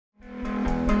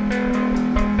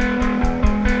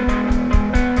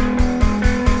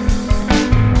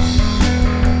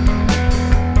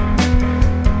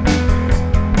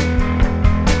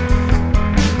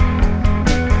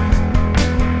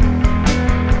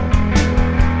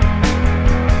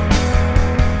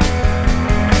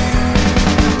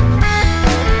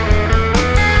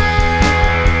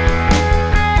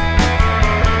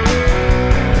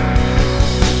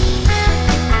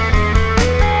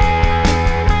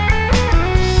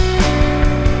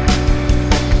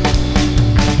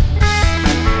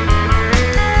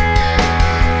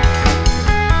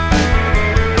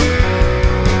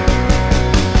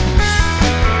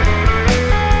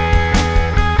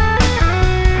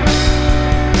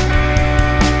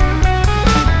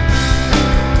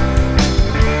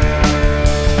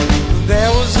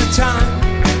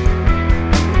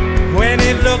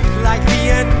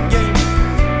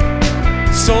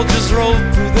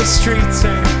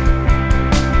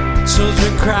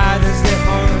cried as their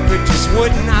hunger just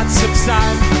would not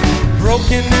subside.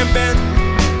 Broken and bent,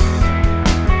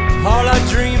 all our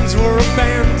dreams were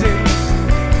abandoned.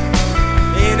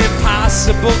 An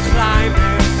impossible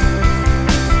climate.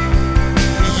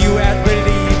 You had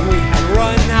believed we had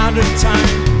run out of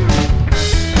time.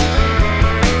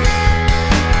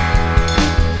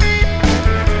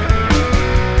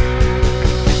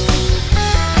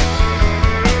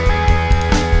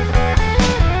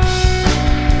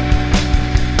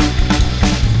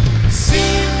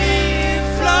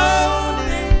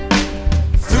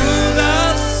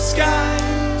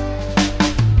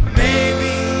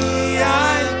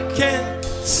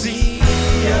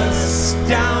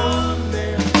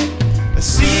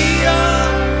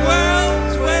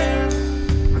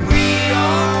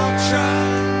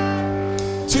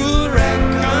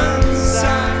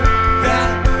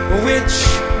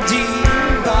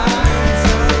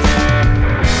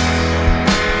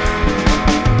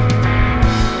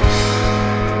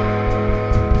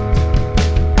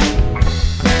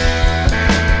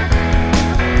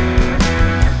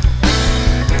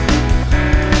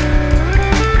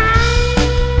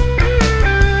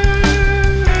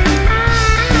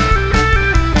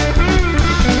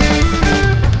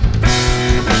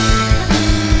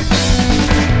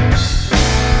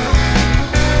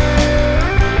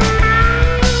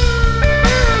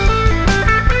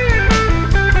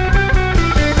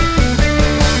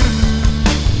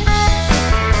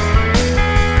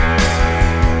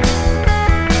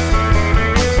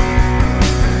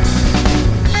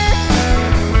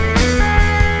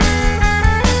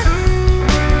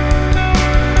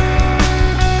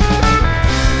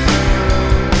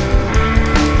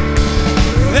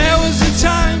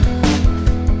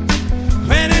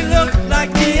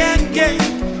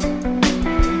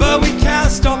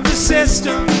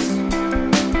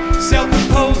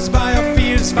 Self-imposed by our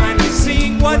fears, finally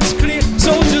seeing what's clear.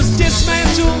 Soldiers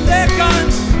dismantle their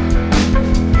guns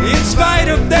in spite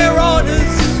of their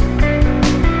orders,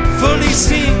 fully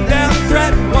seeing their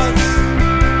threat was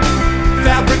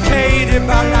fabricated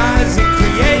by lies and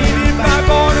created by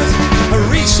borders. I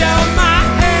reached out my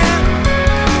hand,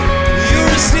 you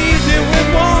received it with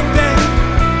warmth and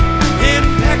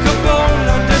impeccable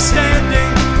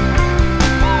understanding.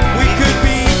 We could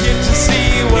begin to see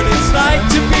what it's like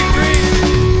to be free.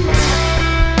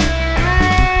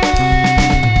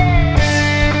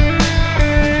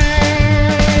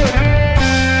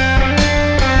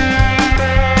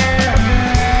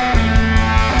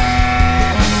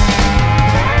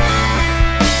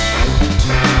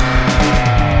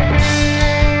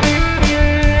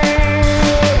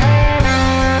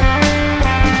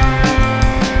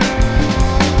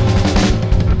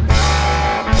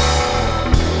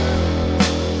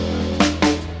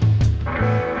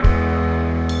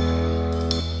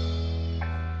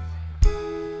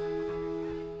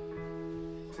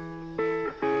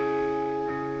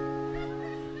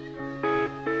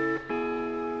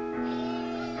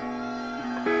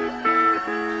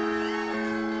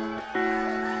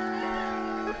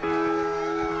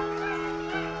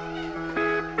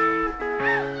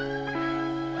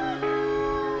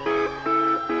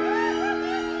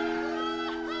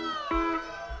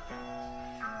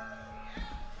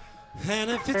 And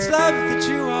if it's love that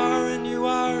you are, and you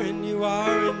are, and you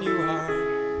are, and you are,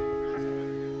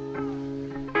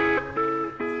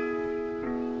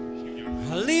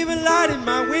 I'll leave a light in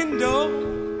my window.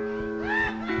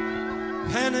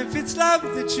 And if it's love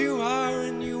that you are,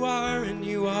 and you are, and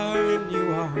you are, and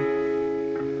you are,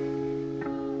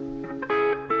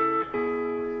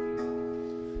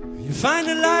 you find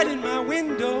a light in my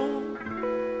window.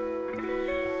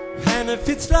 And if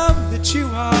it's love that you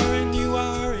are, and you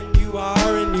are, and you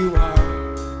are, and you are,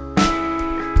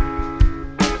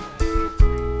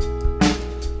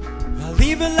 I'll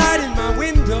leave a light in my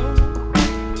window.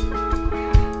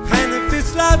 And if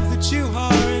it's love that you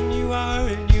are, and you are,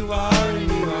 and you are,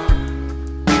 and you are,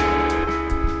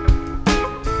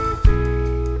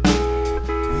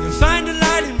 you'll find a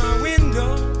light in my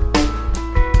window.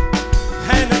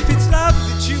 And if it's love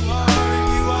that you are, and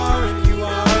you are, and you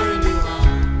are,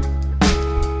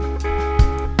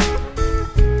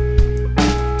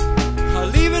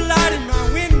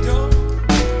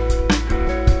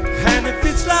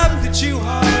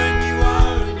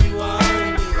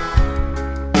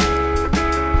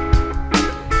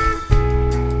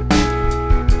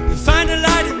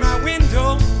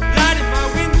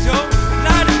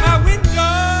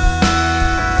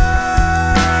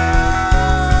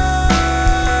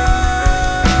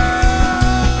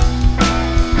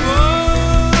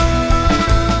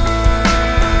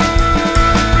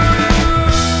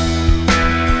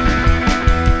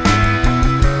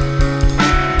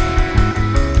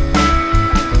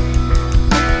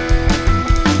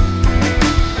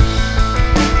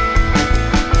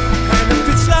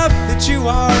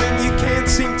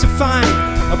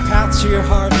 close to your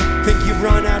heart. Think you've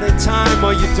run out of time,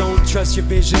 or you don't trust your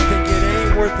vision. Think it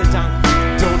ain't worth the time.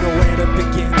 Don't know where to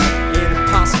begin. An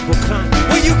impossible climb.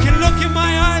 Well, you can look in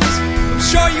my eyes. I'm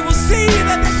sure you will see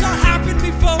that this all happened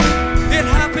before. It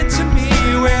happened to me.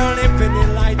 Well,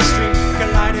 infinite light stream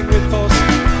colliding with force.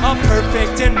 All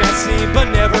perfect and messy, but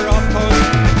never off course.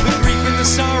 The grief and the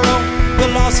sorrow, the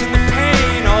loss and the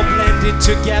pain, all blended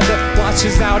together.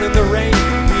 Watches out in the rain.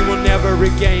 We will never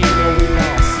regain what we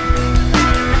lost.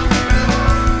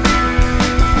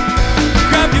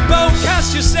 Grab your boat,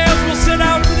 cast your sails, we'll set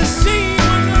out for the sea.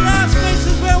 One of the last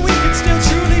places where we can still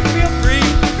truly feel free.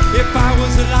 If I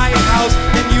was a lighthouse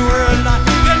and you were a light,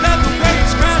 then let the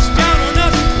waves crash down on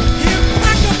us. You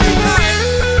pack up your mind.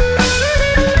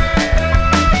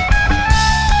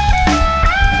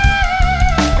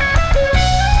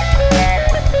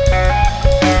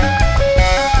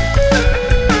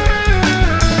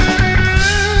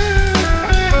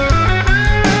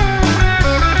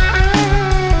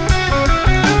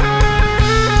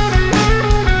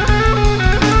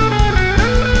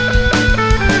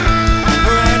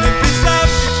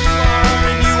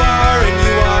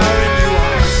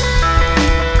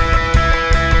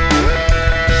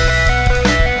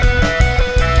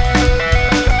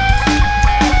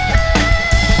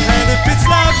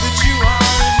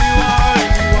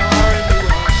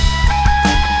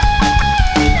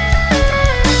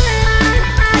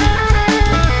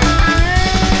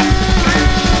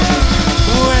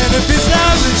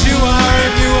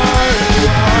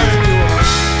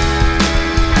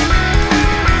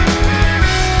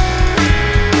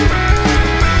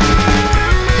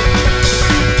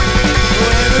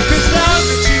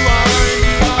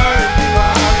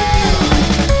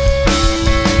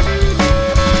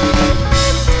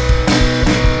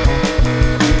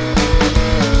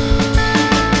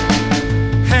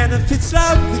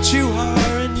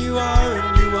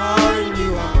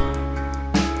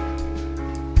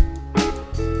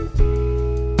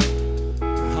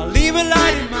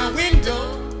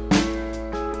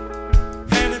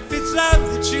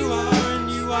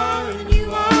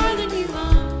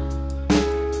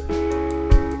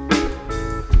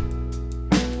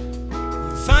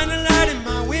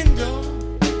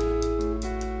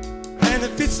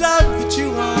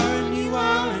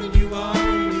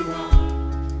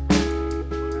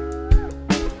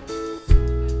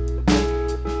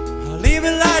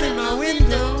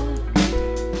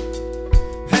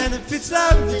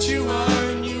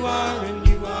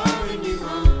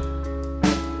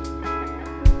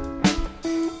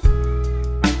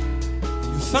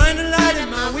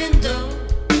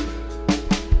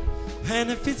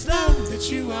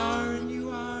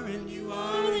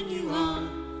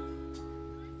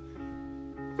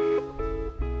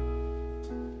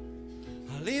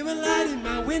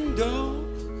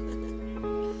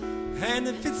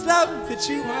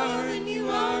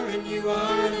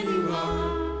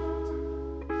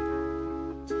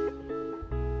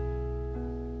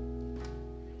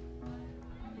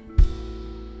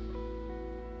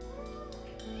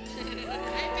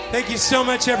 Thank you so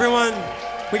much, everyone.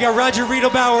 We got Roger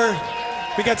Riedlbauer,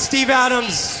 we got Steve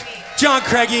Adams, John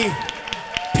Craigie,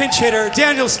 pinch hitter,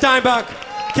 Daniel Steinbock,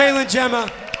 Kaylin Jemma,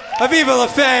 Aviva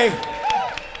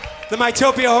LaFay, the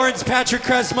MITOPIA horns, Patrick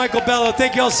Crest, Michael Bello.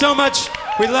 Thank you all so much.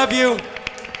 We love you.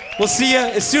 We'll see you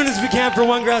as soon as we can for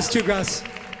One Grass, Two Grass.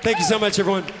 Thank you so much,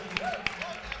 everyone.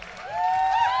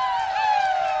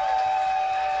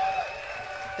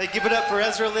 Hey, give it up for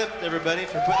Ezra Lipp, everybody,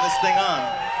 for putting this thing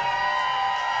on.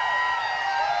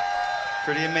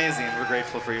 Pretty amazing. We're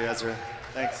grateful for you, Ezra.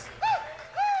 Thanks.